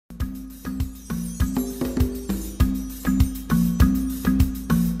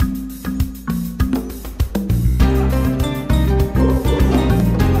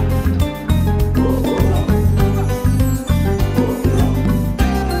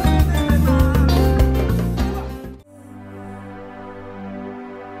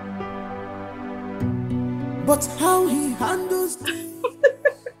but how he handles things.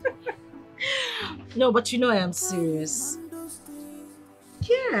 No, but you know I am serious.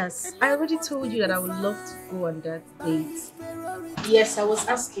 Yes, I already told you that I would love to go on that date. Yes, I was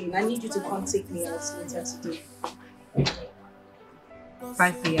asking. I need you to come take me out later today.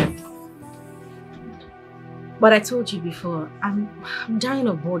 5 p.m. But I told you before, I'm dying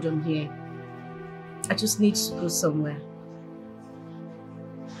of boredom here. I just need to go somewhere.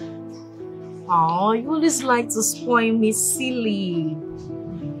 Oh, you always like to spoil me, silly.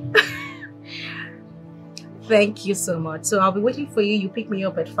 Thank you so much. So I'll be waiting for you. You pick me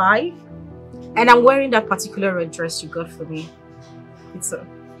up at 5. And I'm wearing that particular red dress you got for me. It's a...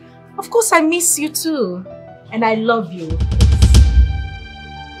 Of course, I miss you too. And I love you.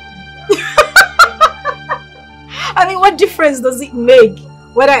 I mean, what difference does it make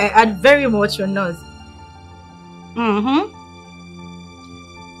whether I add very much or not?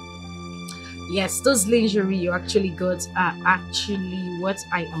 Yes, those lingerie you actually got are actually what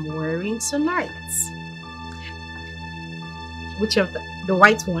I am wearing tonight. Which of the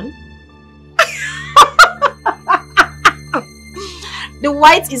white one? The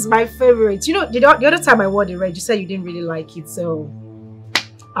white is my favorite. You know, the other time I wore the red, you said you didn't really like it, so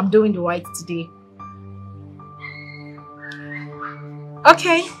I'm doing the white today.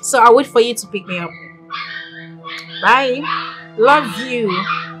 Okay, so I'll wait for you to pick me up. Bye. Love you.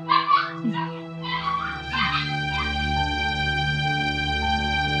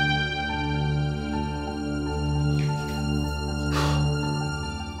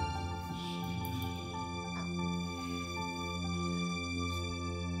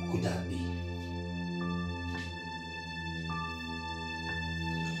 Could that be?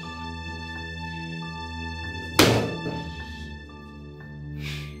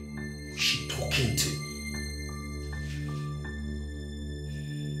 Who's she talking to?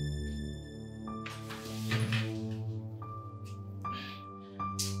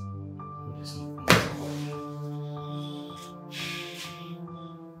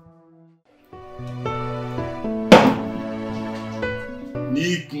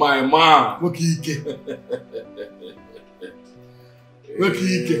 Nick, my man. What can you get? What can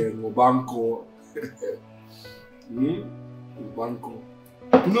you get? Mobanko. Mobanko.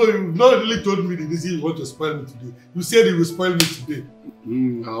 You know, you've not really told me the reason you want to spoil me today. You said you will spoil me today.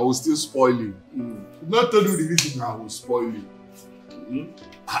 I will still spoil you. You've not told me the reason. I will spoil you.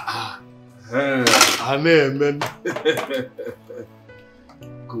 Man.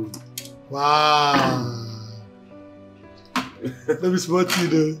 Good. Wow. Let me spot you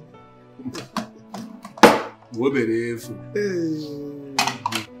though. What be there?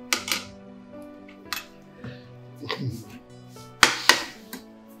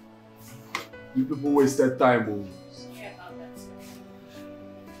 You people wasted time, oh.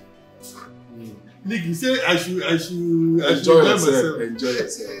 Nick, you say I should Enjoy yourself. Enjoy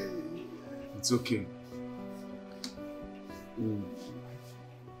yourself. It's okay.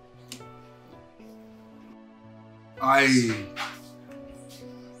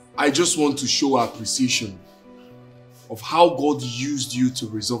 I just want to show appreciation of how God used you to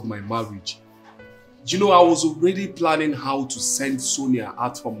resolve my marriage. You know, I was already planning how to send Sonia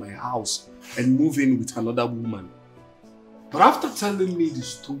out from my house and move in with another woman. But after telling me the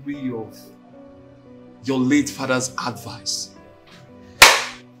story of your late father's advice,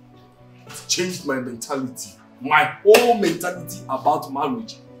 it changed my mentality. My whole mentality about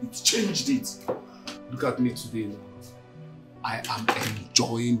marriage, it changed it. Look at me today now. I am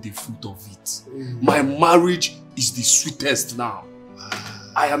enjoying the fruit of it. My marriage is the sweetest now.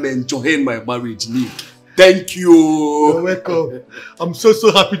 I am enjoying my marriage, Nick. Thank you. You're welcome. I'm so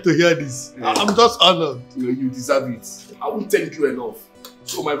happy to hear this. I'm just honored. You deserve it. I won't thank you enough.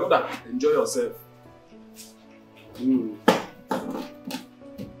 So my brother, enjoy yourself. I'm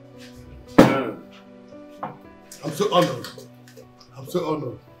so honored. I'm so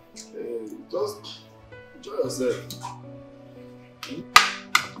honored. Just enjoy yourself.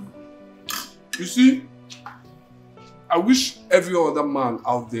 You see, I wish every other man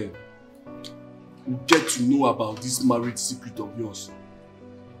out there would get to know about this marriage secret of yours.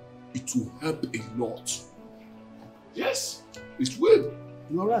 It will help a lot. Yes, it will.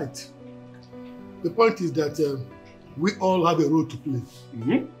 You're right. The point is that we all have a role to play.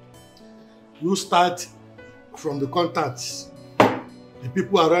 You start from the contacts, the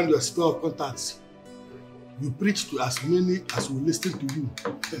people around your sphere of contacts. You preach to as many as will listen to you,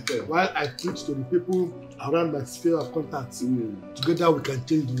 while I preach to the people around my sphere of contacts. Together we can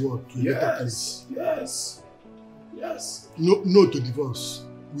change the world to a better place. Yes. No to divorce.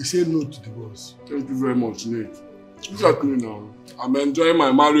 We say no to divorce. Thank you very much, Nate. Look at me now. I'm enjoying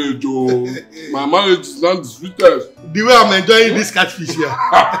my marriage, oh. My marriage is not the sweetest. The way I'm enjoying this catfish here.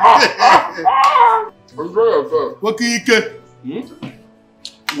 Enjoy yourself. What can you get?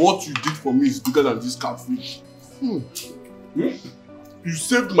 What you did for me is bigger than this catfish. You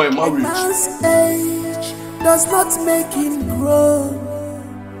saved my marriage. Man's age does not make him grow,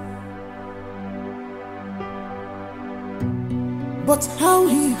 but how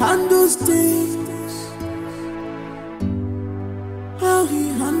he handles things. How he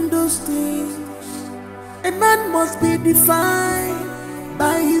handles things. A man must be defined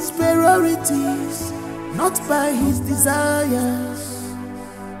by his priorities, not by his desires.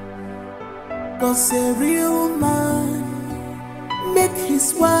 'Cause a real man make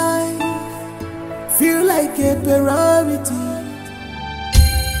his wife feel like a priority.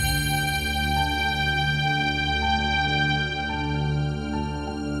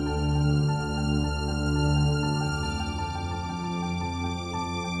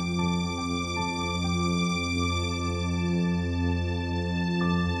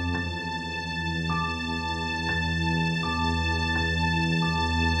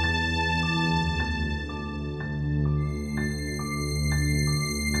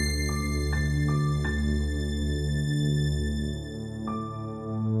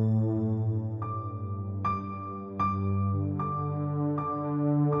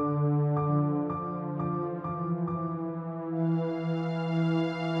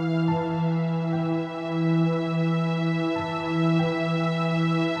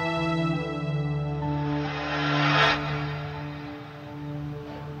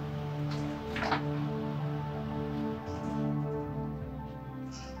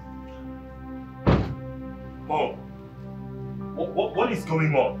 What is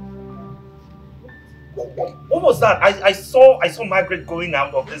going on? What was that? I saw Margaret going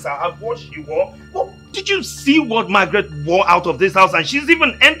out of this house. What she wore? Did you see what Margaret wore out of this house? And she's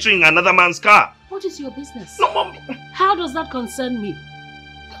even entering another man's car. What is your business? No, Mom. How does that concern me?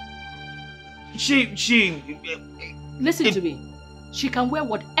 Listen to me. She can wear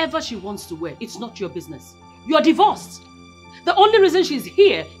whatever she wants to wear. It's not your business. You're divorced. The only reason she's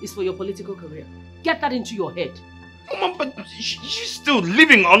here is for your political career. Get that into your head. Mom, but she's still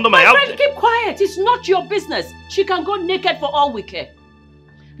living under my house. My friend, keep quiet. It's not your business. She can go naked for all we care.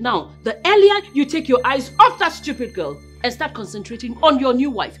 Now, the earlier you take your eyes off that stupid girl and start concentrating on your new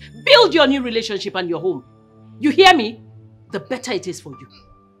wife, build your new relationship and your home. You hear me? The better it is for you.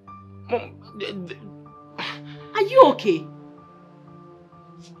 Mom, are you okay?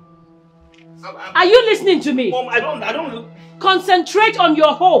 Are you listening to me? Mom, I don't. Concentrate on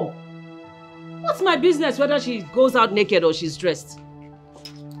your home. What's my business whether she goes out naked or she's dressed?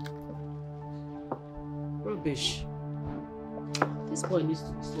 Rubbish. This boy needs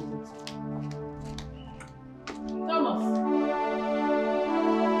to be sold. Thomas.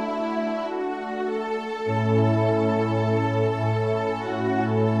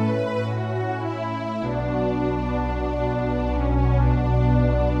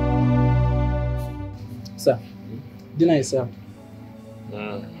 Sir, dinner is served.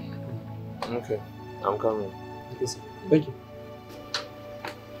 Okay, I'm coming. Okay, sir. Thank you.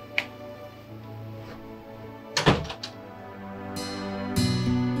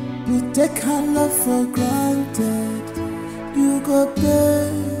 You take her love for granted, you go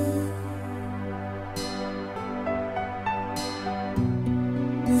pay.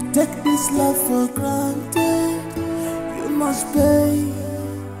 You take this love for granted, you must pay.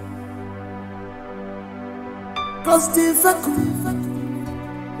 'Cause the vacuum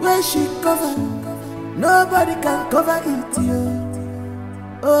where she cover, nobody can cover it,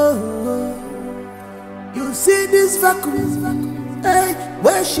 yeah. Oh, you see this vacuum, hey,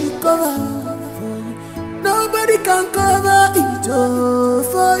 where she cover, nobody can cover it, oh,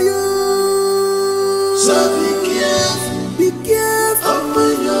 for you. So be careful,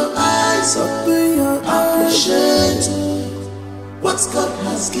 open your eyes, appreciate what God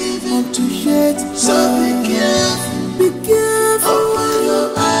has given to you. So be careful, open your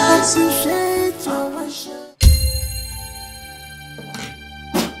eyes, appreciate your worship.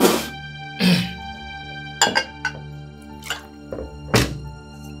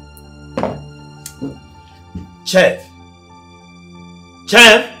 Chef!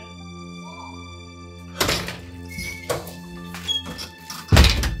 Sir,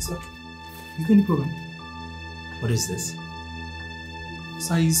 is there any problem? What is this?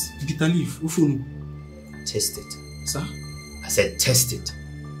 Sir, it's bitter leaf. Ufunu. Taste it. Sir? I said taste it.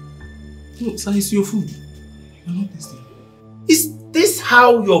 No, sir, it's your food. You're not tasting. Is this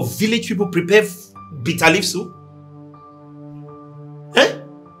how your village people prepare bitter leaf soup? Eh?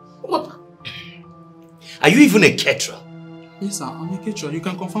 Are you even a caterer? Yes, sir. I'm a caterer. You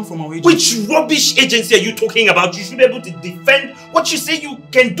can confirm from our agency. Which rubbish agency are you talking about? You should be able to defend what you say you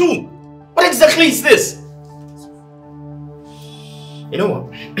can do. What exactly is this? You know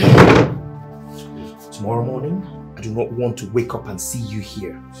what? Tomorrow morning, I do not want to wake up and see you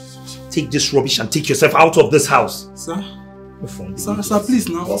here. Take this rubbish and take yourself out of this house. Sir? Sir, please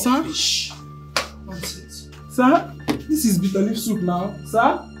now. Rubbish. Sir? Nonsense. Sir? This is bitter leaf soup now.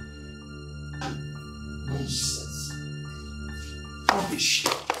 Sir? Nonsense. Rubbish.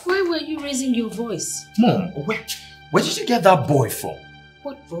 Why were you raising your voice? Mom, where did you get that boy from?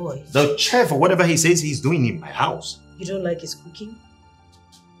 What boy? The chef or whatever he says he's doing in my house. You don't like his cooking?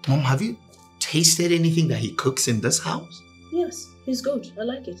 Mom, have you tasted anything that he cooks in this house? Yes, he's good. I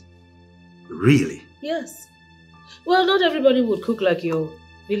like it. Really? Yes. Well, not everybody would cook like your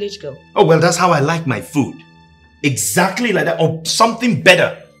village girl. Oh, well, that's how I like my food. Exactly like that, or something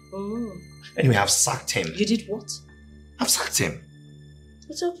better. Oh. Anyway, I've sacked him. You did what? I've sacked him.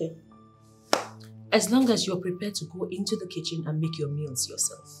 It's okay. As long as you're prepared to go into the kitchen and make your meals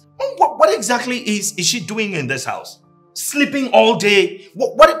yourself. What exactly is she doing in this house? Sleeping all day?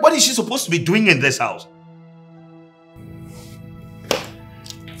 What is she supposed to be doing in this house?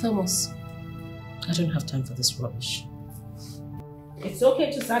 Thomas, I don't have time for this rubbish. It's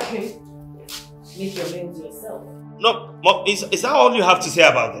okay to sack him. Make your meals yourself. No, Mom, is that all you have to say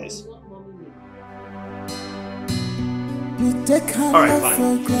about this? You take her Alright, love fine.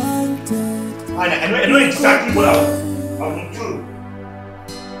 for granted. Fine, I know exactly what I will do.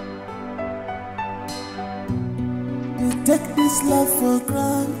 You take this love for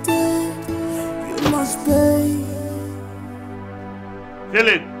granted. You must pay.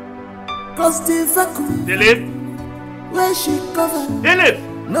 Philip! Cause the vacuum Philip! where she cover, Philip!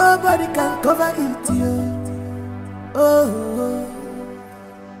 nobody can cover it yet. Oh,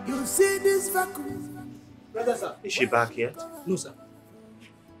 you see this vacuum. Brother, sir. Is she back yet? No, sir.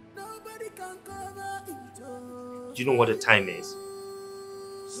 Nobody can cover it. Do you know what the time is?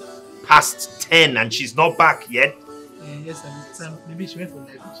 Past 10 and she's not back yet? Yes, sir. Maybe she went for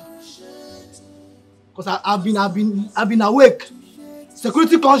the because I've been awake.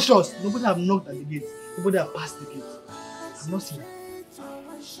 Security conscious. Nobody have knocked at the gate. Nobody have passed the gate. I've not seen her.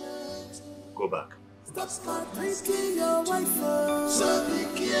 Go back. Stop drinking your wife. So be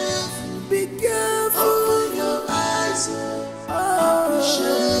careful. Be careful. Open your eyes.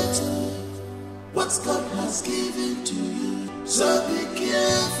 Appreciate what God has given to you. So be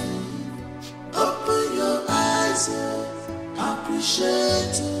careful. Open your eyes.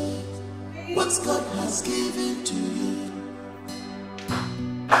 Appreciate what God has given to you.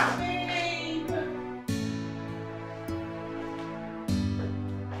 Babe!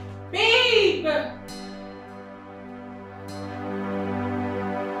 Babe!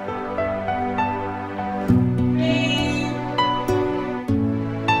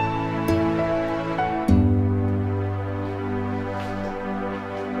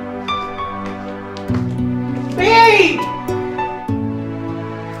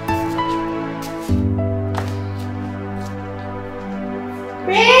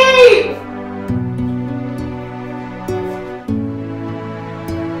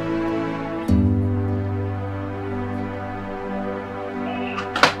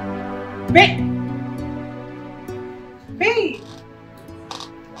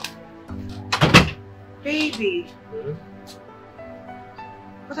 Baby.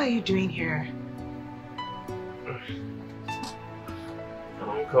 What are you doing here?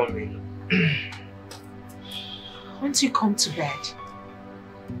 I'm coming. Once you come to bed.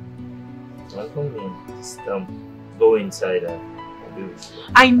 I'm coming. Just go inside and I'll be with you.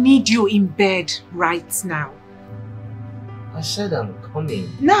 I need you in bed right now. I said I'm coming.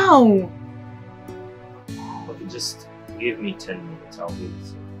 Now! Okay, just give me 10 minutes. I'll be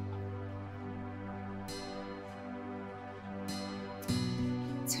with you.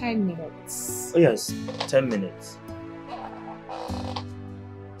 Minutes. Oh yes, 10 minutes.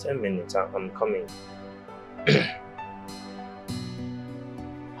 10 minutes, I'm coming.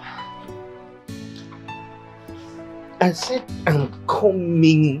 I said I'm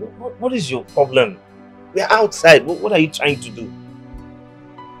coming. What is your problem? We're outside. What are you trying to do?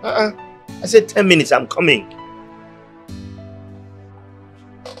 I said 10 minutes, I'm coming.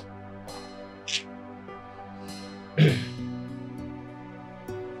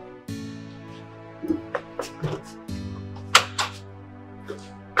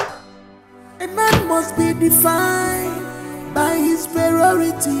 A man must be defined by his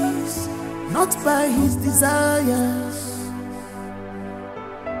priorities, not by his desires.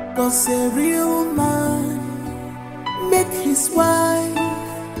 'Cause a real man make his wife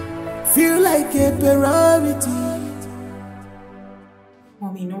feel like a priority.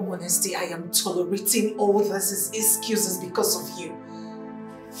 Mommy, in all honesty, I am tolerating all this excuses because of you.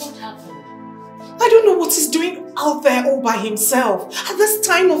 What happened? I don't know what he's doing out there all by himself at this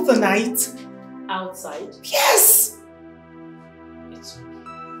time of the night. Outside? Yes! It's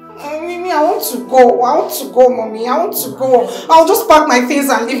Mimi, I want to go. I want to go, Mommy. I want to go. I'll just pack my things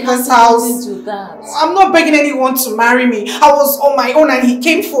and leave this house. Do that. I'm not begging anyone to marry me. I was on my own and he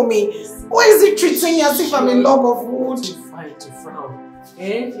came for me. Why is he treating me as if I'm a log of wood? You're too fine to frown.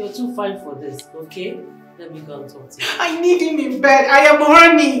 Eh? You're too fine for this, okay? Let me go and talk to you. I need him in bed. I am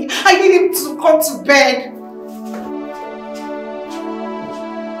horny. I need him to come to bed.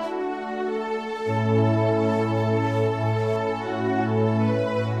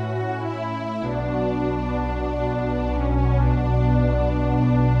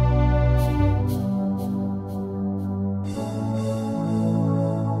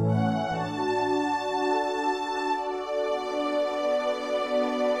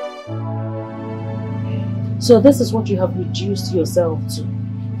 So this is what you have reduced yourself to.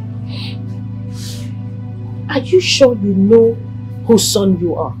 Are you sure you know whose son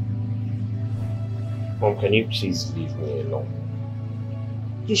you are? Mom, can you please leave me alone?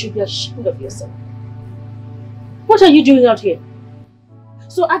 You should be ashamed of yourself. What are you doing out here?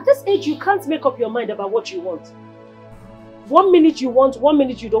 So at this age, you can't make up your mind about what you want. 1 minute you want, 1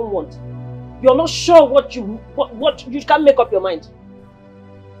 minute you don't want. You're not sure what you can't make up your mind.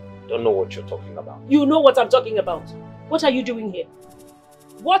 Don't know what you're talking about. You know what I'm talking about. What are you doing here?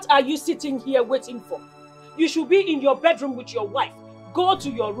 What are you sitting here waiting for? You should be in your bedroom with your wife. Go to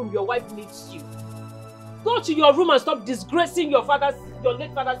your room, your wife needs you. Go to your room and stop disgracing your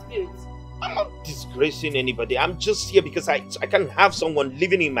late father's spirit. I'm not disgracing anybody. I'm just here because I can't have someone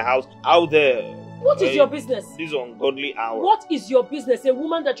living in my house out there. What is your business? This ungodly hour. What is your business? A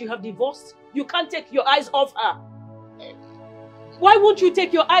woman that you have divorced? You can't take your eyes off her. Why won't you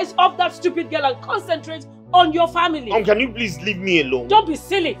take your eyes off that stupid girl and concentrate on your family? Mom, can you please leave me alone? Don't be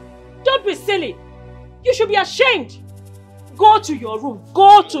silly. Don't be silly. You should be ashamed. Go to your room.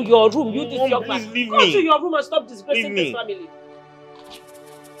 Go to your room. You this young man. Go to your room and stop disgracing this family.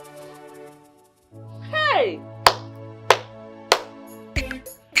 Hey!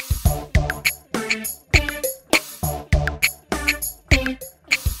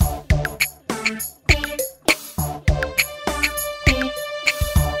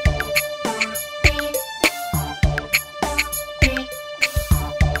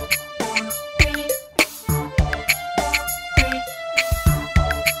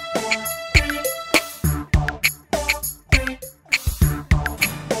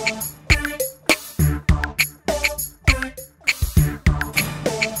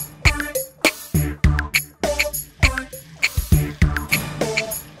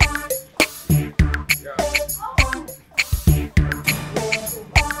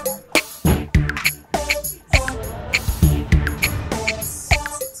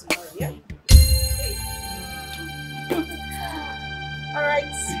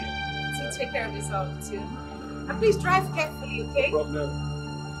 Please drive carefully, okay? No problem.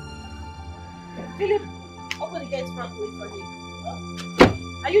 Philip, open the gate properly for me.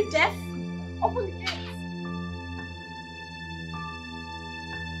 Are you deaf? Open the gate.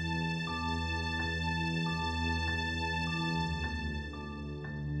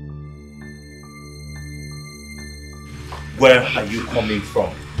 Where are you coming from?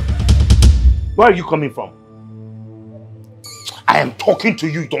 Where are you coming from? I am talking to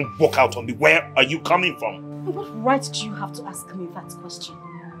you, don't walk out on me. Where are you coming from? What right do you have to ask me that question?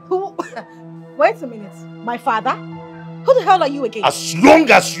 Who? Wait a minute. My father? Who the hell are you again? As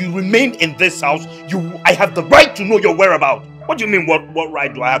long as you remain in this house, I have the right to know your whereabouts. What do you mean, what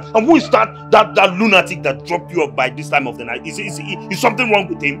right do I have? And who is that lunatic that dropped you off by this time of the night? Is something wrong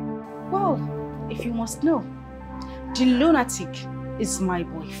with him? Well, if you must know, the lunatic is my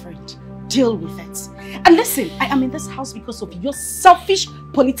boyfriend. Deal with it. And listen, I am in this house because of your selfish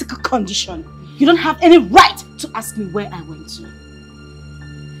political condition. You don't have any right to ask me where I went to.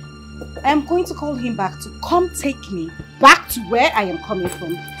 I am going to call him back to come take me back to where I am coming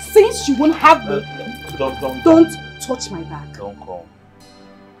from. Since you won't have me, don't touch my bag. Don't call.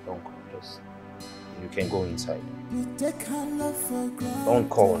 Just, you can go inside. Don't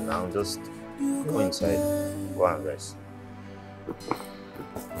call now. Just go inside. Go and rest.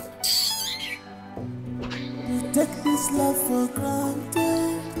 You take this love for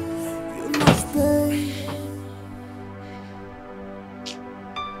granted. You must pay.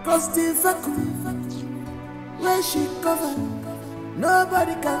 Cause the vacuum where she covered,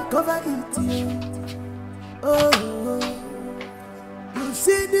 nobody can cover it. Oh, you to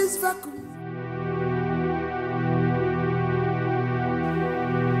see this vacuum.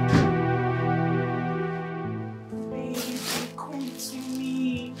 Baby, come to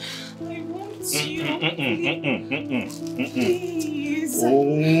me. I want you. Please.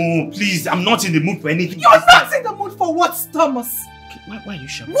 Oh, please, I'm not in the mood for anything. You're not in the mood for what, Thomas? Okay, why are you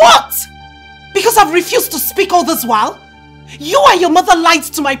shouting? What? Because I've refused to speak all this while? You and your mother lied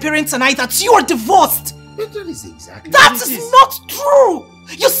to my parents and I that you are divorced. That is exactly That is not true.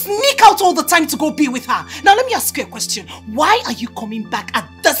 You sneak out all the time to go be with her. Now let me ask you a question. Why are you coming back at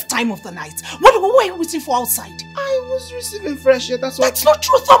this time of the night? What were you waiting for outside? I was receiving fresh air, that's why. That's not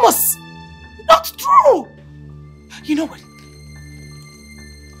true, Thomas. Not true. You know what?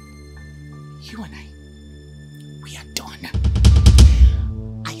 You and I, we are done.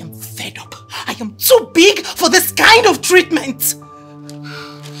 I am fed up. I am too big for this kind of treatment.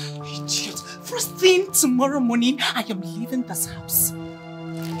 Idiot. First thing tomorrow morning, I am leaving this house.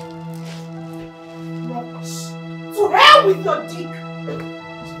 Rubbish. To hell with your dick.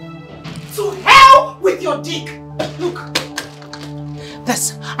 To hell with your dick. Look.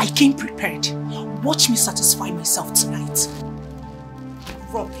 This, I came prepared. Watch me satisfy myself tonight.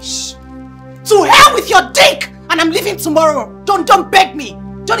 Rubbish. To hell with your dick! And I'm leaving tomorrow. Don't beg me.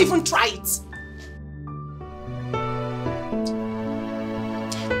 Don't even try it.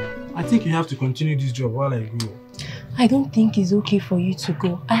 I think you have to continue this job while I go. I don't think it's okay for you to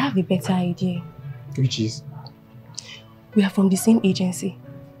go. I have a better idea. Which is? We are from the same agency.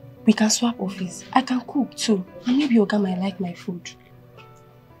 We can swap office. I can cook too. And maybe Oga might like my food.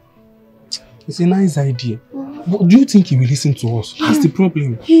 It's a nice idea. But do you think he will listen to us? That's the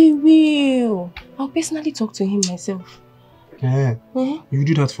problem. He will. I'll personally talk to him myself. Yeah. You will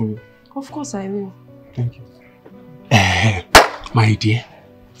do that for me? Of course I will. Thank you. My dear.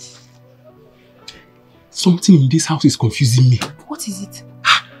 Something in this house is confusing me. What is it?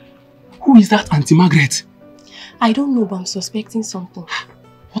 Who is that Auntie Margaret? I don't know, but I'm suspecting something.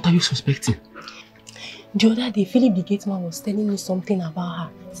 What are you suspecting? The other day, Philip the gate man was telling me something about her.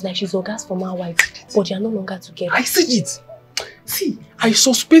 It's like she's Oga's former wife, but they are no longer together. I see it. See, I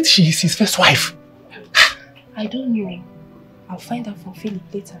suspect she is his first wife. I don't know. I'll find out from Philip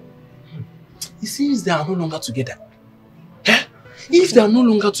later. It seems they are no longer together. Eh? If they are no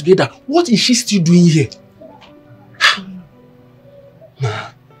longer together, what is she still doing here?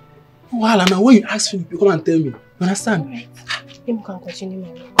 Nah. Well, now when you ask Philip, you come and tell me. You understand? Alright. Then we can continue my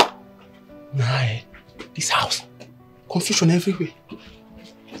work. Nah, this house. Confusion everywhere.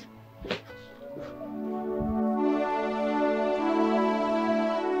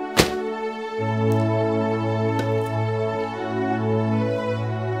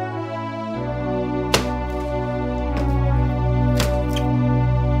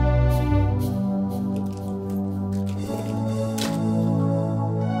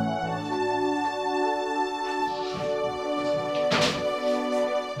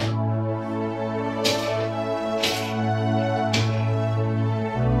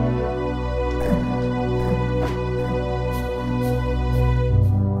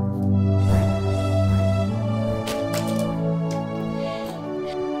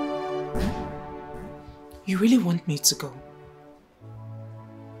 You really want me to go?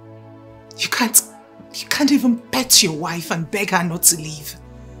 You can't even pet your wife and beg her not to leave.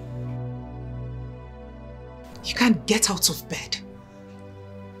 You can't get out of bed.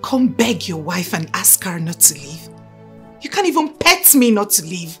 Come beg your wife and ask her not to leave. You can't even pet me not to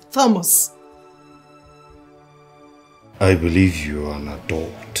leave, Thomas. I believe you are an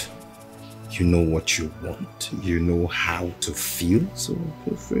adult. You know what you want. You know how to feel, so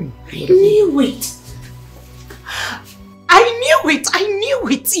feel free. I knew it. I knew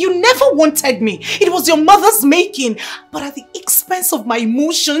it. You never wanted me. It was your mother's making, but at the expense of my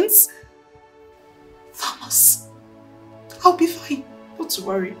emotions. Thomas, I'll be fine. Don't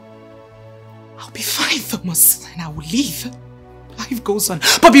worry. I'll be fine, Thomas, and I will leave. Life goes on.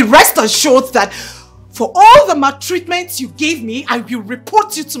 But be rest assured that for all the maltreatment you gave me, I will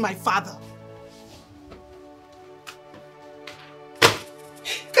report you to my father.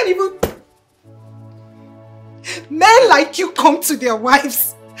 Can't even... Men like you come to their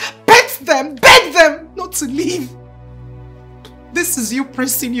wives, pet them, beg them not to leave. This is you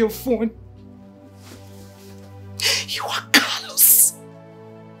pressing your phone. You are Carlos.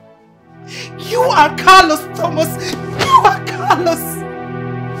 You are Carlos, Thomas. You are Carlos.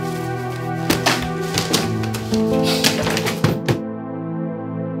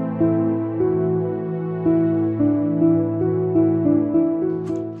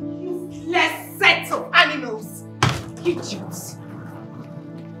 Useless set of animals. Idiots.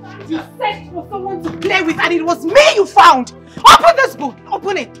 You searched for someone to play with and it was me you found. Open this book!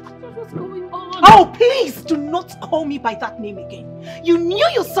 Open it! What's going on? Oh, please do not call me by that name again. You knew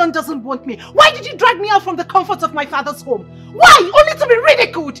your son doesn't want me. Why did you drag me out from the comfort of my father's home? Why? Only to be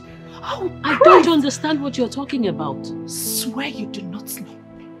ridiculed! Oh, I don't understand what you're talking about. Swear you do not know.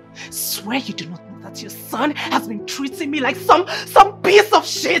 Swear you do not know that your son has been treating me like some piece of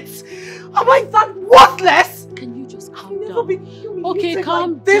shit. Am I that worthless? Can you just calm I've never down? been humiliated Okay,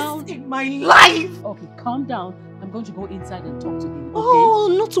 calm like this down. in my life. Okay, calm down. I'm going to go inside and talk to him. Okay? Oh,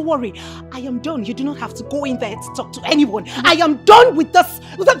 not to worry. I am done. You do not have to go in there to talk to anyone. I am done with this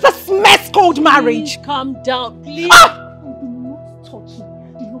mess called marriage. Please calm down, please. Ah! Do not touch me.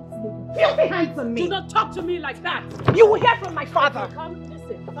 Do not lay filthy hands on me. Do not talk to me like that. You will hear from my father. Come,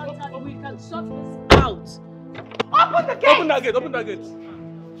 listen. Santa, we can sort this out. Open the gate. Open that gate. Open that gate.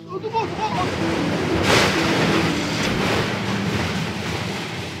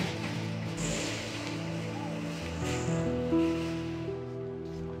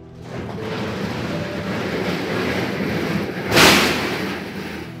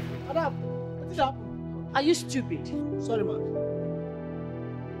 Are you stupid? Sorry, man.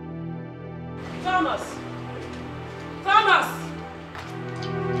 Thomas! Thomas!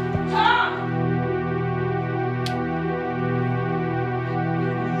 Tom!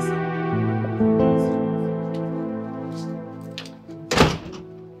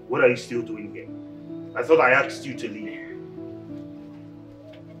 What are you still doing here? I thought I asked you to leave.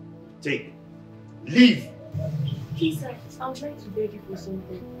 Take. Leave! Please, sir, I'm trying to beg you for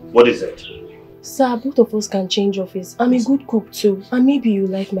something. What is it? Sir, both of us can change office. I'm a good cook too. And maybe you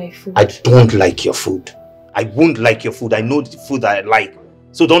like my food. I don't like your food. I won't like your food. I know the food that I like.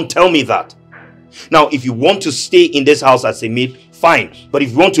 So don't tell me that. Now, if you want to stay in this house as a maid, fine. But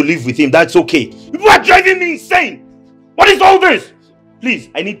if you want to live with him, that's okay. You are driving me insane! What is all this? Please,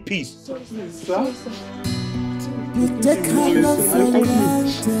 I need peace. Sorry, sir. You take her love for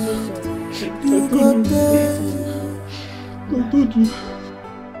granted. You go there.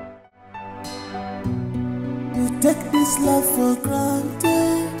 You take this love for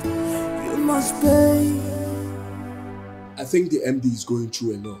granted. You must pay. I think the MD is going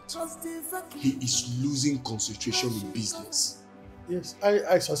through a lot. He is losing concentration in business. Yes,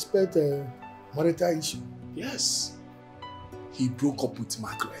 I suspect a marital issue. Yes. He broke up with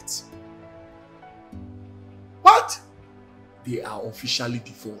Margaret. What? They are officially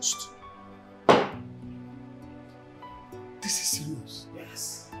divorced. This is serious.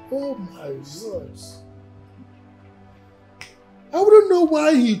 Yes. Oh my word. I wouldn't know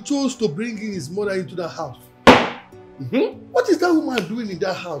why he chose to bring in his mother into that house. What is that woman doing in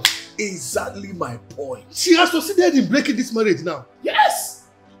that house? Exactly my point. She has succeeded in breaking this marriage now. Yes!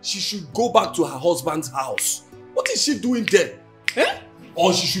 She should go back to her husband's house. What is she doing there? Eh?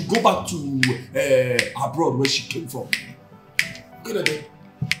 Or she should go back to abroad where she came from. Good idea.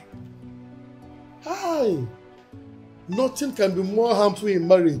 Hi. Nothing can be more harmful in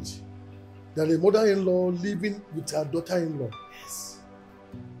marriage than a mother-in-law living with her daughter-in-law. Yes.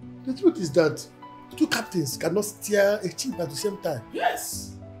 The truth is that two captains cannot steer a ship at the same time.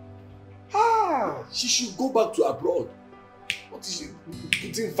 Yes. She should go back to abroad. What is she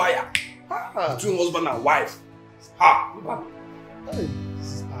putting fire between husband and wife? Hey, this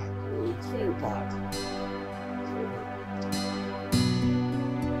is hard. Oh, it's very bad.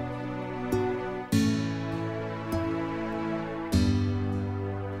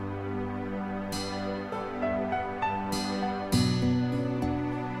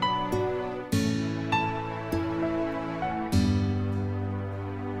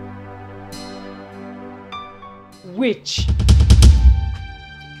 Witch.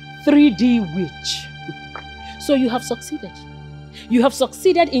 3D witch. So you have succeeded. You have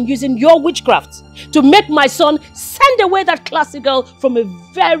succeeded in using your witchcraft to make my son send away that classy girl from a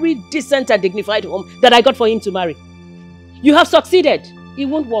very decent and dignified home that I got for him to marry. You have succeeded. It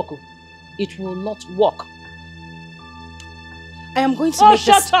won't work. It will not work. I am going to make this...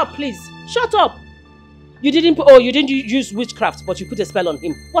 shut up, please. Shut up. You didn't use witchcraft, but you put a spell on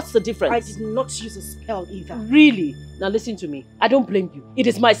him. What's the difference? I did not use a spell either. Really? Now listen to me. I don't blame you. It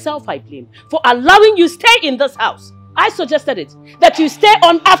is myself I blame for allowing you stay in this house. I suggested it. That you stay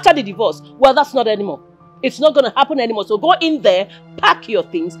on after the divorce. Well, that's not anymore. It's not going to happen anymore. So go in there, pack your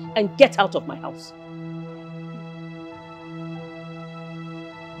things, and get out of my house.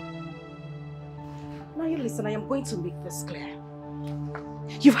 Now you listen, I am going to make this clear.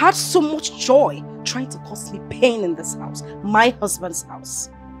 You've had so much joy trying to cause me pain in this house, my husband's house.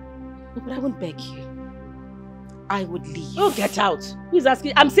 But I won't beg you. I would leave. Oh, get out. Who's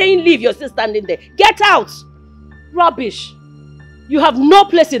asking? I'm saying leave. You're still standing there. Get out. Rubbish. You have no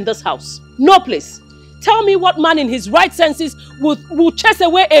place in this house. No place. Tell me what man in his right senses will chase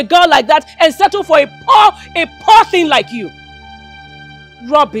away a girl like that and settle for a poor thing like you.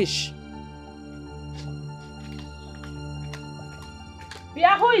 Rubbish.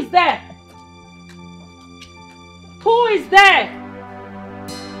 Bia, who is there? Who is there?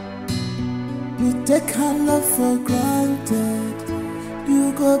 You take her love for granted.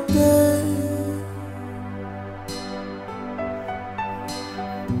 You go pay.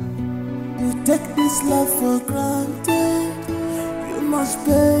 You take this love for granted. You must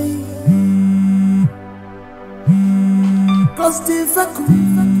pay. Cause the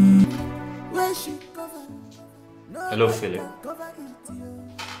vacuum where she covered. Hello, Philip.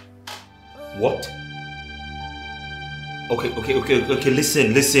 What? Okay,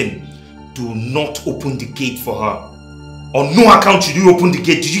 listen. Do not open the gate for her. On no account should you open the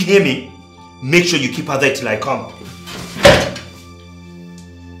gate. Did you hear me? Make sure you keep her there till I come.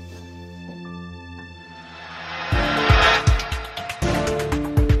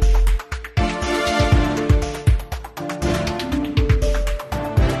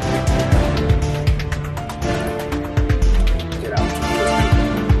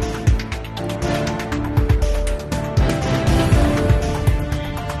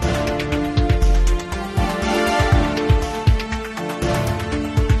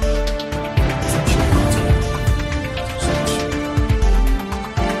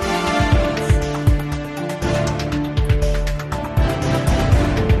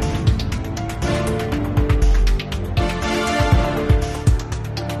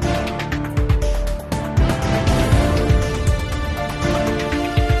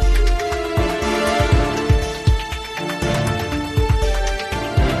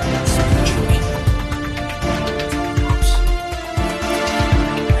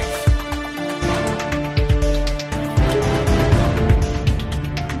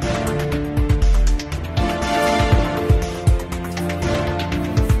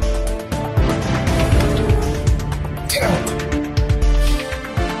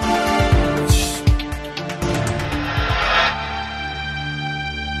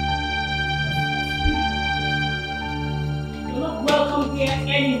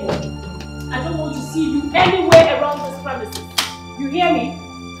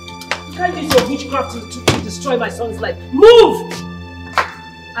 My son's life. Move!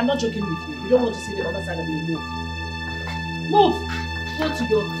 I'm not joking with you. You don't want to see the other side of me. Move.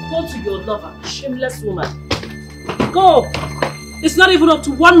 Go to your lover. Shameless woman. Go! It's not even up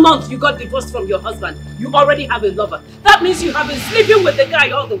to 1 month you got divorced from your husband. You already have a lover. That means you have been sleeping with the guy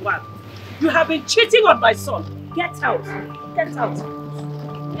all the while. You have been cheating on my son. Get out. Get out.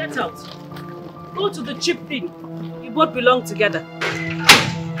 Get out. Go to the cheap thing. You both belong together.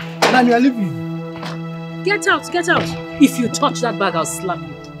 Nan, you are leaving. Get out, get out. If you touch that bag, I'll slap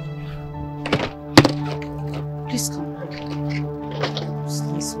you. Please come.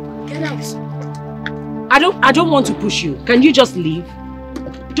 Please, get out. I don't want to push you. Can you just leave?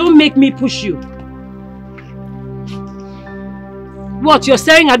 Don't make me push you. What? You're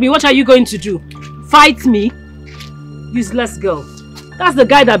staring at me. What are you going to do? Fight me? Useless girl. That's the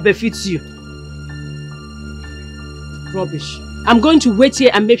guy that befits you. Rubbish. I'm going to wait here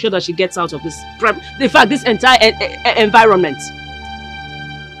and make sure that she gets out of this, in fact, this entire environment.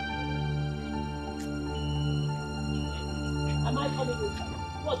 Am I coming with her?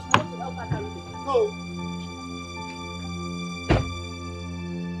 What? You want to help her carry me? No.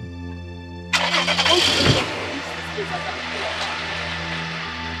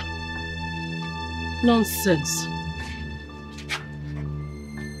 Nonsense.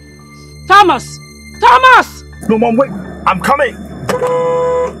 Thomas! Thomas! No, Mom, wait. I'm coming.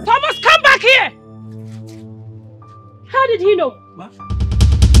 Thomas, come back here! How did he know? What?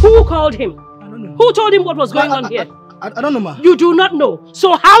 Who called him? I don't know. Who told him what was going on here? I don't know, ma. You do not know.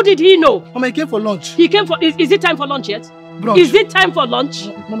 So how did he know? Mama, he came for lunch. He came for... Is it time for lunch yet? Brunch. Is it time for lunch?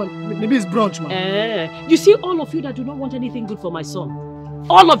 Mama, maybe it's brunch, ma. You see, all of you that do not want anything good for my son,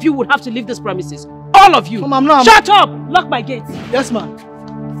 all of you would have to leave this premises. All of you. Mama, I'm not... Shut up! Lock my gates. Yes, ma.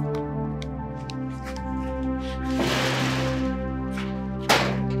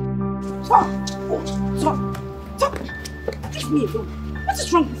 Stop! Leave me alone. What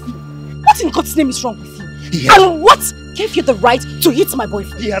is wrong with you? What in God's name is wrong with you? And what gave you the right to hit my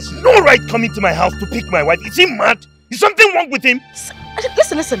boyfriend? He has no right coming to my house to pick my wife. Is he mad? Is something wrong with him?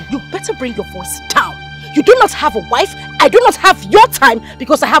 Listen. You better bring your voice down. You do not have a wife. I do not have your time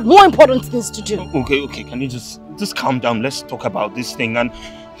because I have more important things to do. Okay. Can you just calm down? Let's talk about this thing. And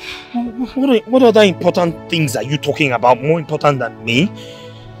what other important things are you talking about? More important than me?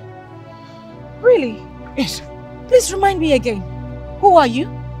 Really? Yes. Please remind me again. Who are you?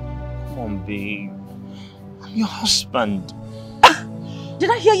 Come on, babe. your husband. Did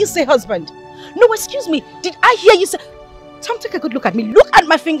I hear you say husband? No, excuse me. Did I hear you say... Tom, take a good look at me. Look at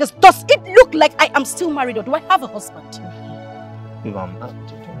my fingers. Does it look like I am still married or do I have a husband? Mom,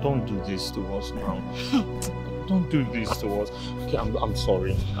 don't do this to us now. Don't do this to us. Okay, I'm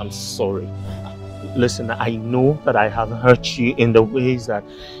sorry. I'm sorry. Listen, I know that I have hurt you in the ways that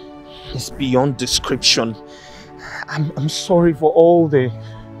is beyond description. I'm sorry for all the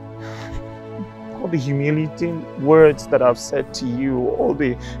humiliating words that I've said to you, all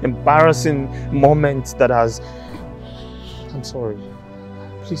the embarrassing moments that I'm sorry.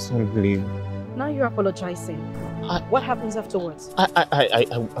 Please don't leave. Now you're apologizing. What happens afterwards?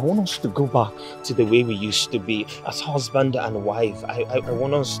 I want us to go back to the way we used to be as husband and wife. I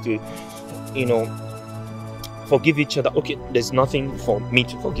want us to, forgive each other. Okay, there's nothing for me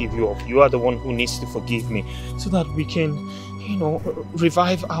to forgive you of. You are the one who needs to forgive me so that we can,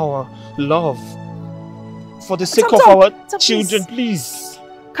 revive our love for the sake of our children, please.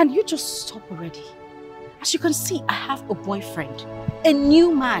 Can you just stop already? As you can see, I have a boyfriend, a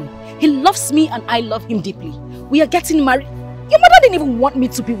new man. He loves me and I love him deeply. We are getting married. Your mother didn't even want me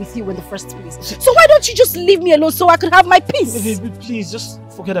to be with you in the first place. So why don't you just leave me alone so I could have my peace? Please, just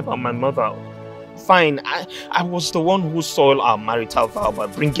forget about my mother. Fine, I was the one who soiled our marital vow by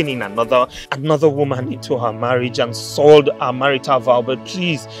bringing in another woman into our marriage and soiled our marital vow. But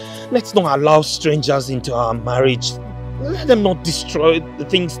please, let's not allow strangers into our marriage. Let them not destroy the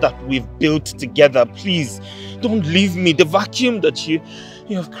things that we've built together. Please, don't leave me. The vacuum that you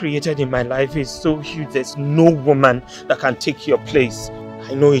have created in my life is so huge. There's no woman that can take your place.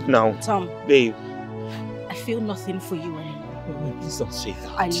 I know it now. Tom. Babe. I feel nothing for you anymore. Please don't say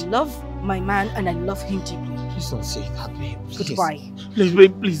that. I love my man and I love him deeply. Please don't say that, babe. Please. Goodbye. Please,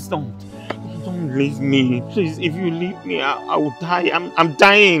 babe, please don't. Don't leave me. Please, if you leave me, I will die. I'm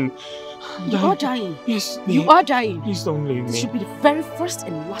dying. You are dying. Yes, babe. You are dying. Please don't leave me. This should be the very first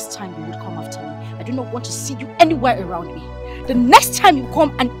and last time you would come after me. I do not want to see you anywhere around me. The next time you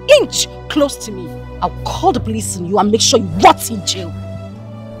come an inch close to me, I'll call the police on you and make sure you rot in jail.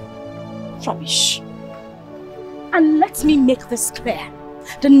 Rubbish. And let me make this clear.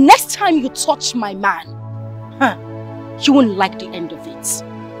 The next time you touch my man, you won't like the end of it.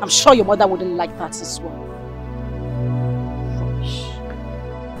 I'm sure your mother wouldn't like that as well. Rubbish.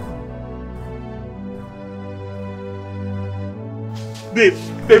 Babe,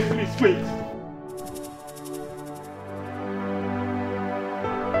 please wait.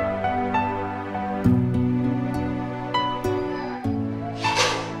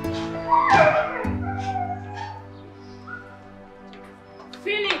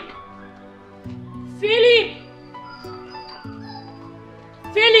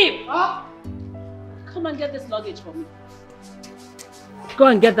 Philip! Huh? Come and get this luggage for me. Go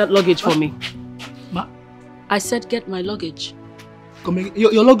and get that luggage for me. Ma? I said get my luggage. Come again.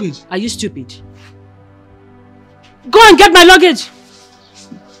 Your luggage? Are you stupid? Go and get my luggage!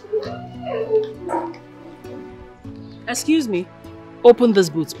 Excuse me. Open this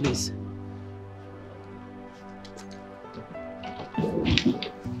boot, please.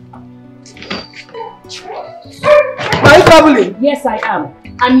 Are you traveling? Yes, I am.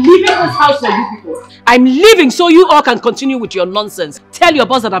 I'm leaving this house for you people. I'm leaving so you all can continue with your nonsense. Tell your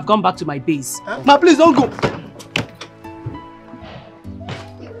boss that I've gone back to my base. Ma, please don't go.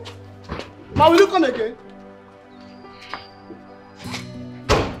 Ma, will you come again?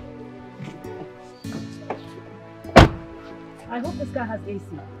 I hope this car has AC.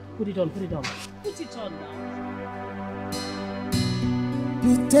 Put it on, put it on. Put it on now.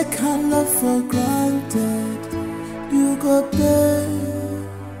 You take her love for granted. You go pay.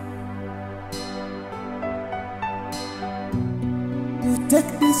 You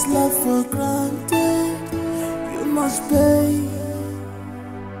take this love for granted. You must pay.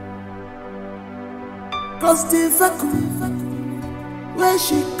 Cause the vacuum where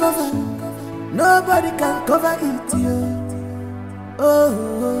she cover, nobody can cover it yet.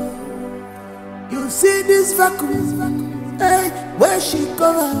 Oh, you see this vacuum, hey, where she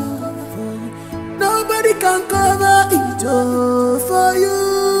cover, nobody can cover it all for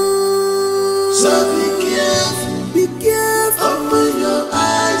you. So be careful, open your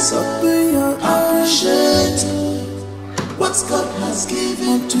eyes, appreciate what God has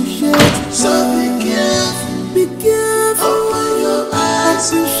given to you. So be careful, open your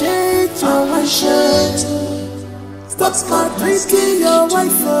eyes, appreciate. Stop risking your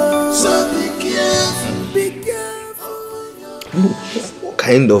wife. So be careful. What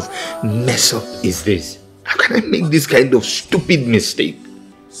kind of mess up is this? How can I make this kind of stupid mistake?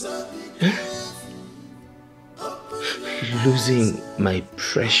 Losing my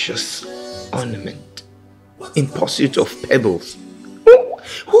precious ornament. in pursuit of pebbles.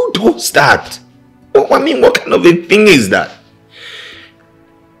 Who does that? I mean, what kind of a thing is that?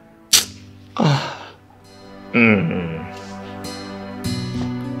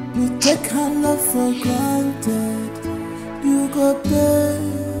 You take her love for granted. You go pay.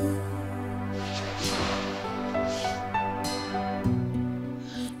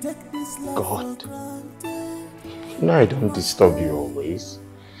 God, you know I don't disturb you always,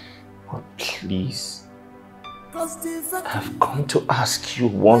 but please, I've come to ask you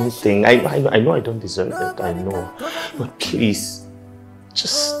one thing. I know I don't deserve it, I know, but please,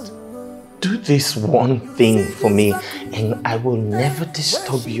 just do this one thing for me and I will never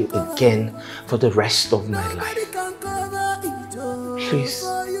disturb you again for the rest of my life. Please,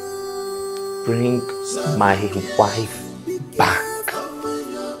 bring my wife back.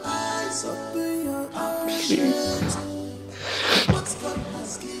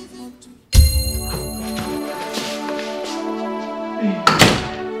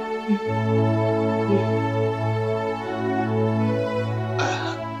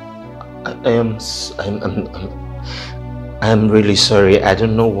 I'm really sorry. I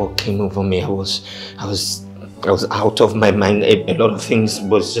don't know what came over me. I was out of my mind. A lot of things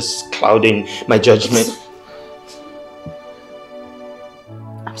was just clouding my judgment.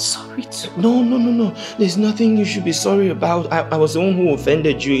 I'm sorry too. No. There's nothing you should be sorry about. I was the one who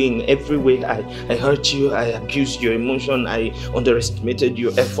offended you in every way. I hurt you. I abused your emotion. I underestimated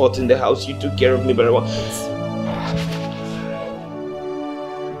your effort in the house. You took care of me very well.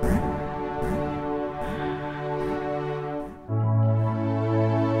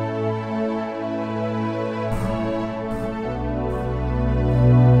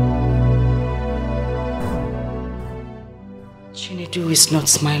 Chinedu is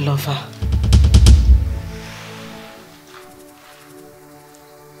not my lover.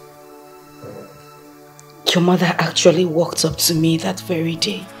 Your mother actually walked up to me that very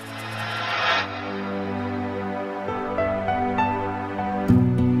day.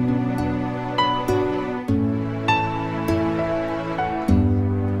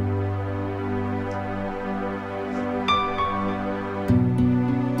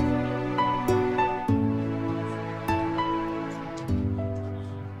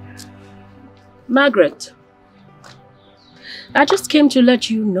 Margaret, I just came to let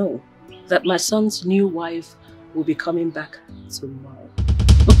you know that my son's new wife will be coming back tomorrow.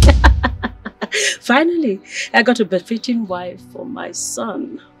 Finally, I got a befitting wife for my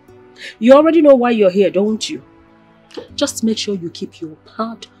son. You already know why you're here, don't you? Just make sure you keep your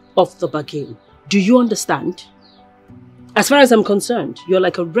part of the bargain. Do you understand? As far as I'm concerned, you're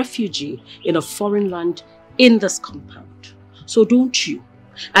like a refugee in a foreign land in this compound. So don't you,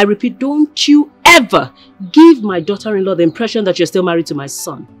 I repeat, don't you ever give my daughter-in-law the impression that you're still married to my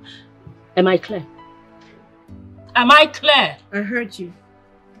son. Am I clear? Am I clear? I heard you.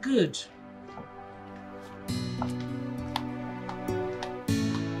 Good.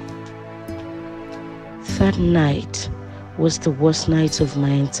 That night was the worst night of my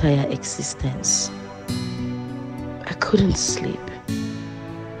entire existence. I couldn't sleep.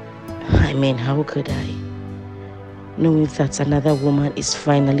 I mean, how could I? Knowing that another woman is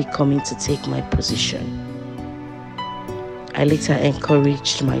finally coming to take my position. I later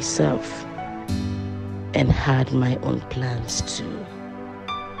encouraged myself and had my own plans too.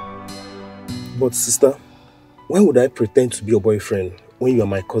 But sister, why would I pretend to be your boyfriend when you are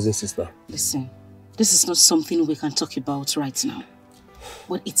my cousin sister? Listen, this is not something we can talk about right now.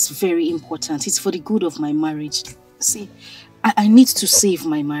 But it's very important. It's for the good of my marriage. See, I need to save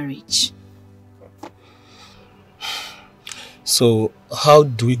my marriage. So, how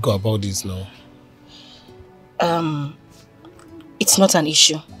do we go about this now? It's not an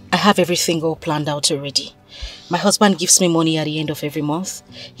issue. I have everything all planned out already. My husband gives me money at the end of every month.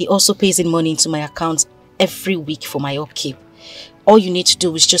 He also pays in money into my account every week for my upkeep. All you need to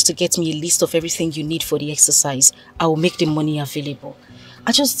do is just to get me a list of everything you need for the exercise. I will make the money available.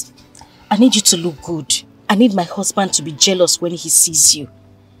 I need you to look good. I need my husband to be jealous when he sees you.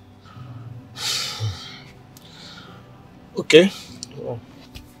 Okay.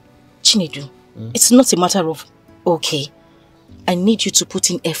 Chinedu, it's not a matter of okay. I need you to put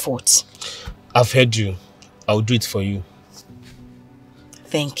in effort. I've heard you. I'll do it for you.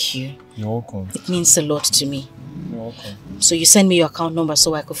 Thank you. You're welcome. It means a lot to me. You're welcome. So you send me your account number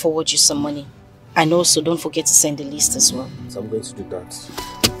so I can forward you some money. And also don't forget to send the list as well. So I'm going to do that.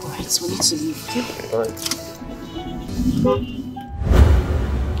 Alright, so we need to leave, okay? Alright.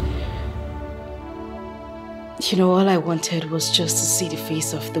 You know, all I wanted was just to see the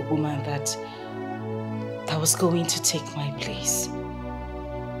face of the woman that was going to take my place.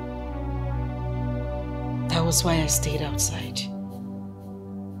 That That was why I stayed outside.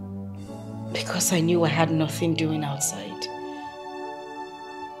 Because I knew I had nothing doing outside.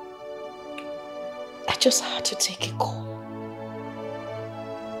 I just had to take a call.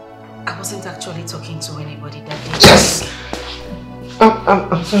 I wasn't actually talking to anybody that day. Yes!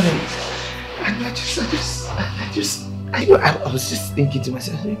 I'm sorry. I was just thinking to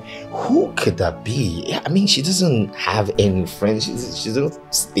myself, who could that be? I mean, she doesn't have any friends. She doesn't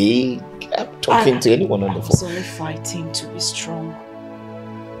stay talking to anyone on the phone. I was only fighting to be strong.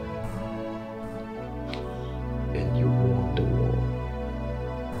 And you won the war.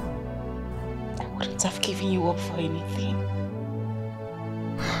 I wouldn't have given you up for anything.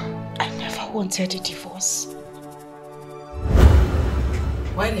 I never wanted a divorce.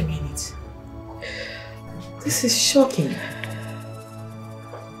 Wait a minute. This is shocking.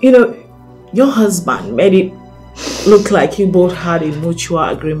 You know, your husband made it look like you both had a mutual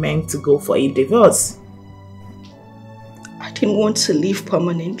agreement to go for a divorce. I didn't want to live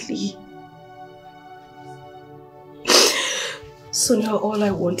permanently. So now all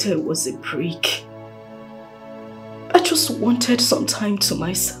I wanted was a break. I just wanted some time to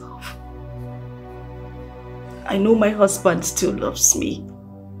myself. I know my husband still loves me.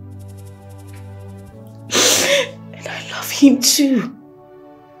 And I love him too.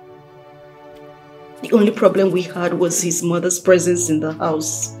 The only problem we had was his mother's presence in the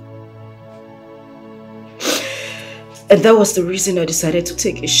house. And that was the reason I decided to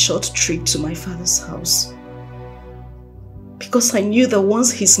take a short trip to my father's house. Because I knew that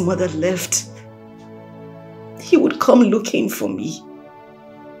once his mother left, he would come looking for me.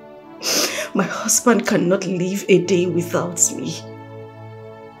 My husband cannot live a day without me.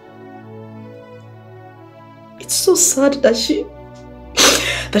 It's so sad that she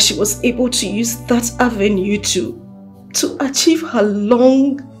was able to use that avenue to achieve her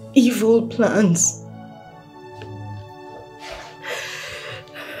long, evil plans.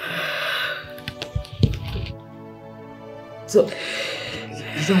 So,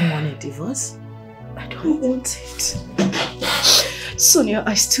 you don't want a divorce? I don't want it. Sonia,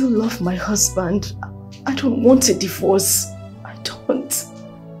 I still love my husband. I don't want a divorce. I don't.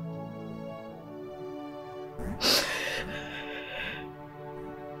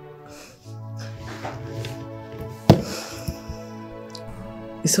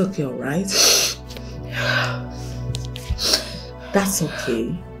 It's okay, alright? That's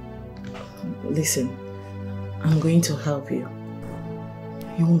okay. Listen, I'm going to help you.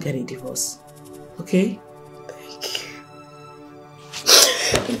 You won't get a divorce. Okay? Thank you.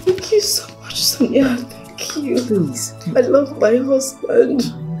 Thank you so much, Sonia. Thank you. Please. I love my husband.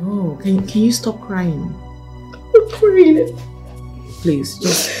 I know. Can you stop crying? I'm crying. Please,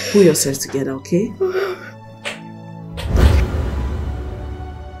 just pull yourself together, okay?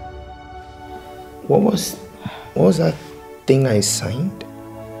 What was that thing I signed?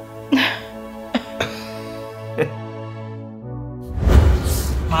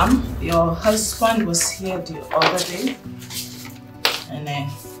 Mom, your husband was here the other day and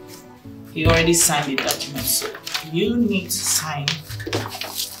he already signed the document, so you need to sign.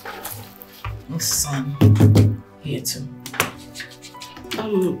 Let's sign here too.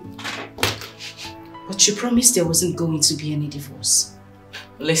 But you promised there wasn't going to be any divorce.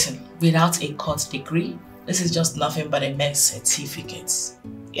 Listen, without a court degree, this is just nothing but a mere certificate.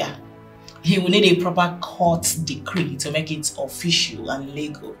 Yeah. He will need a proper court decree to make it official and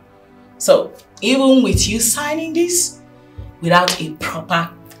legal. So, even with you signing this, without a proper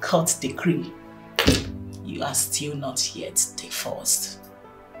court decree, you are still not yet divorced.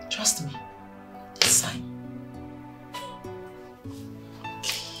 Trust me. Just sign.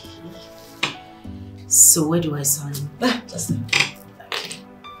 Okay. So where do I sign? Just okay.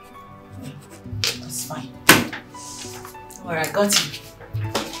 That's fine. Alright, I got you.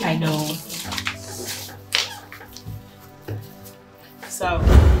 I know. So,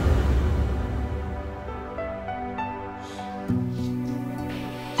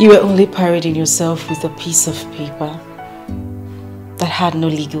 you were only parading yourself with a piece of paper that had no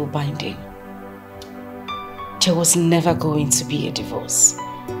legal binding. There was never going to be a divorce.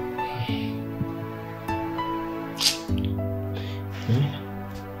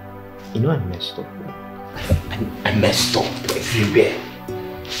 You know I messed up. I messed up everywhere.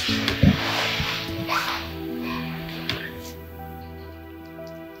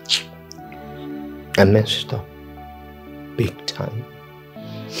 I messed up big time.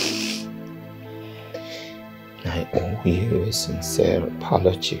 I owe you a sincere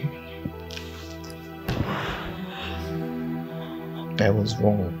apology. I was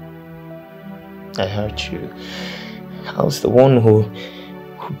wrong. I hurt you. I was the one who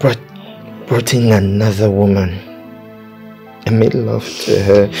brought brought in another woman and made love to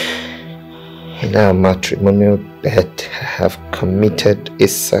her in our matrimonial bed, I have committed a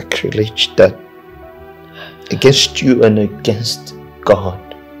sacrilege that against you and against God.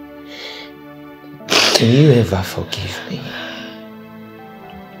 Can you ever forgive me?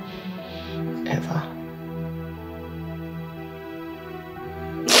 Ever?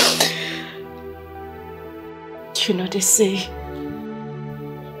 You know, they say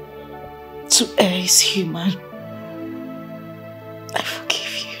to err is human. I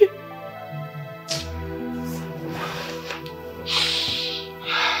forgive you.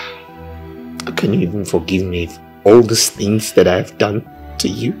 How can you even forgive me for all these things that I have done to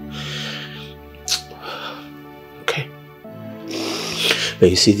you? Okay. But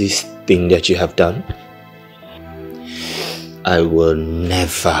you see this thing that you have done? I will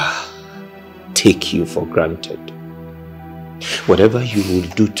never take you for granted. Whatever you will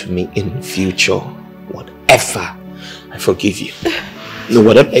do to me in future, whatever, I forgive you. No,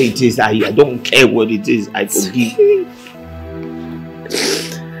 whatever it is, I don't care what it is, I forgive you.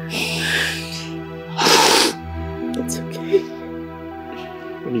 It's okay.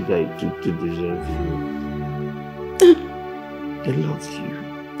 What did I do to deserve you? I love you.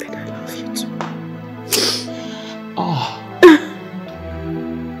 And I love you too. Oh.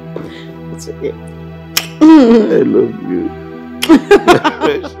 It's okay. I love you.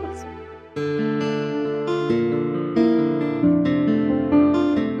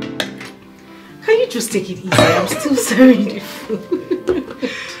 Can you just take it easy? I'm still serving the food.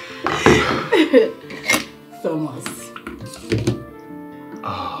 Thomas.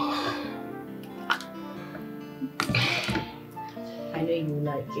 Oh. I know you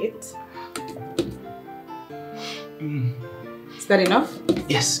like it. Is that enough?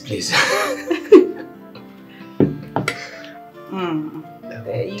 Yes, please.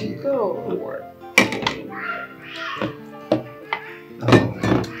 There you go.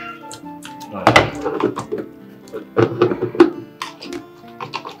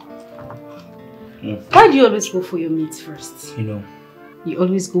 Why do you always go for your meat first? You know. You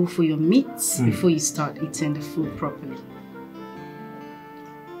always go for your meat before you start eating the food properly.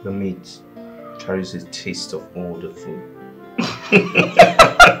 The meat carries the taste of all the food.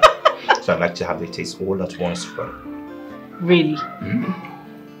 So I like to have the taste all at once first. Really?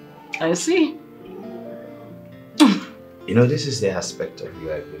 I see. You know, this is the aspect of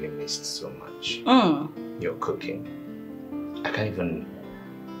you I really missed so much. Your cooking. I can't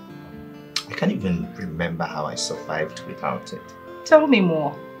even remember how I survived without it. Tell me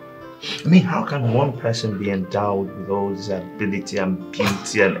more. I mean, how can one person be endowed with all this ability and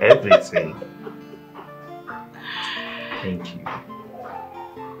beauty and everything? Thank you.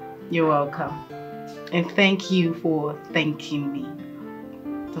 You're welcome. And thank you for thanking me.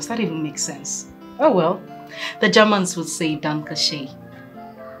 Does that even make sense? Oh well. The Germans would say Danke schön.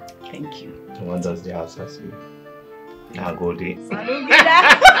 Thank you. And what does the Hausa say? Now go there.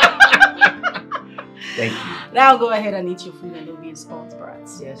 Thank you. Now go ahead and eat your food and don't be a spoiled brat.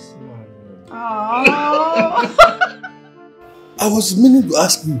 Yes, ma'am. Aww. I was meaning to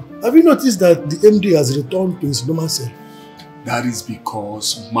ask you, have you noticed that the MD has returned to his normal self? That is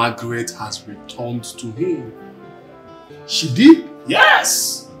because Margaret has returned to him. She did?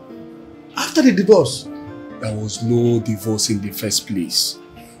 Yes! After the divorce? There was no divorce in the first place.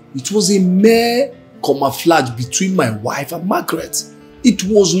 It was a mere camouflage between my wife and Margaret. It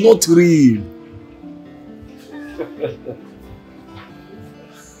was not real.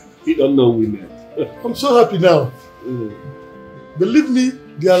 You don't know women. I'm so happy now. Believe me,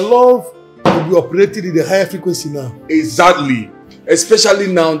 their love will be operating in a higher frequency now. Exactly. Especially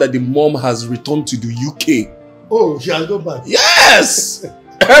now that the mom has returned to the UK. Oh, she has gone back? Yes!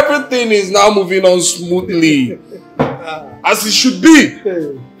 Everything is now moving on smoothly. As it should be.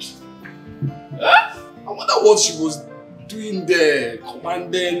 I wonder what she was doing there.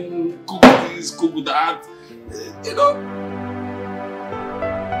 Commanding, cook this, cook that. You know.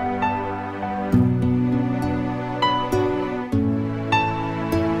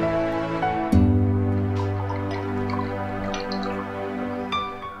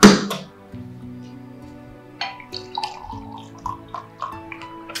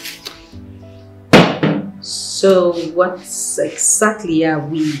 So what exactly are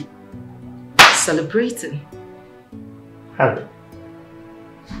we celebrating? Harry,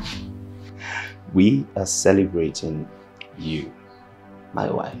 we are celebrating you,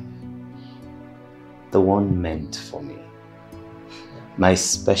 my wife. The one meant for me. My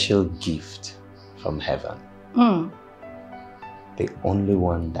special gift from heaven. The only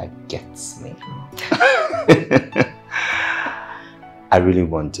one that gets me. I really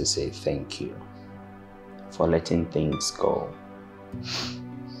want to say thank you for letting things go.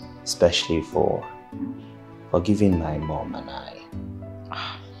 Especially for forgiving my mom and I.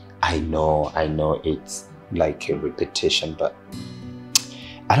 I know it's like a repetition, but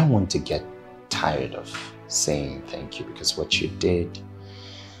I don't want to get tired of saying thank you because what you did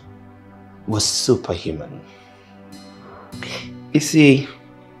was superhuman. You see,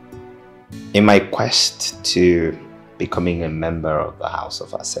 in my quest to becoming a member of the House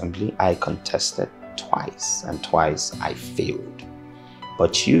of Assembly, I contested twice, and twice I failed.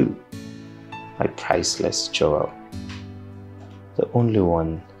 But you, my priceless Joel, the only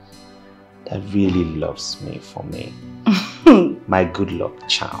one that really loves me for me, my good luck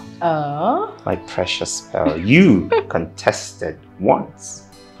charm, my precious pearl, you contested once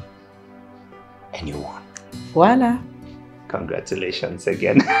and you won. Voila. Congratulations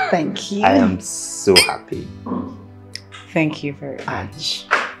again. Thank you. I am so happy. Thank you very much.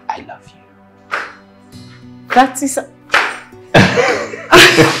 I love you. That is...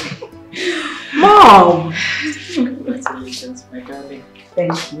 Mom! Congratulations, my darling.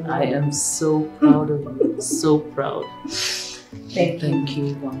 Thank you. I am so proud of you. So proud. Thank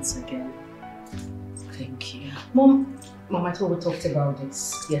you once again. Thank you. Mom, I thought we talked about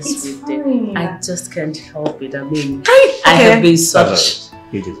this. Yes, It's we fine. did. I just can't help it. I mean, Okay. I have been such...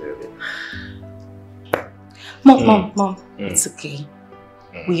 You deserve it. Mom, it's okay.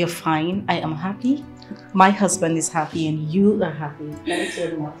 We are fine. I am happy. My husband is happy and you are happy. That's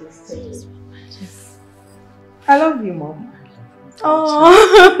what matters to me. I love you, Mom.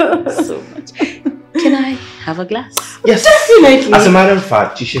 Oh, so much. Can I have a glass? Yes. Definitely. As a matter of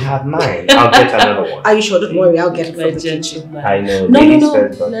fact, you should have mine. I'll get another one. Are you sure? Don't worry, I'll get it from the kitchen. I know. No. A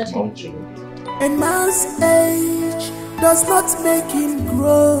man's age does not make him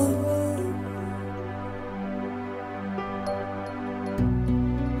grow,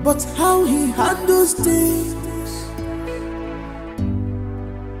 but how he handles things,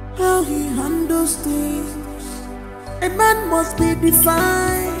 A man must be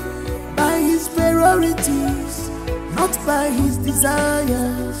defined by his priorities, not by his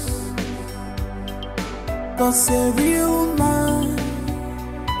desires. 'Cause a real man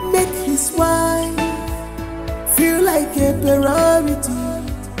make his wife feel like a priority.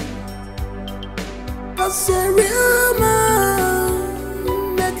 'Cause a real man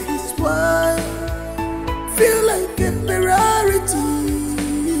make his wife feel like a priority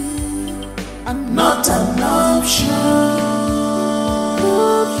and not an option.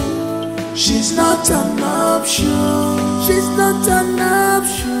 She's not an option. She's not an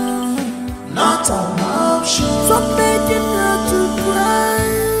option. Not an option. Stop making her to cry.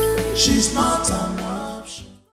 She's not an option.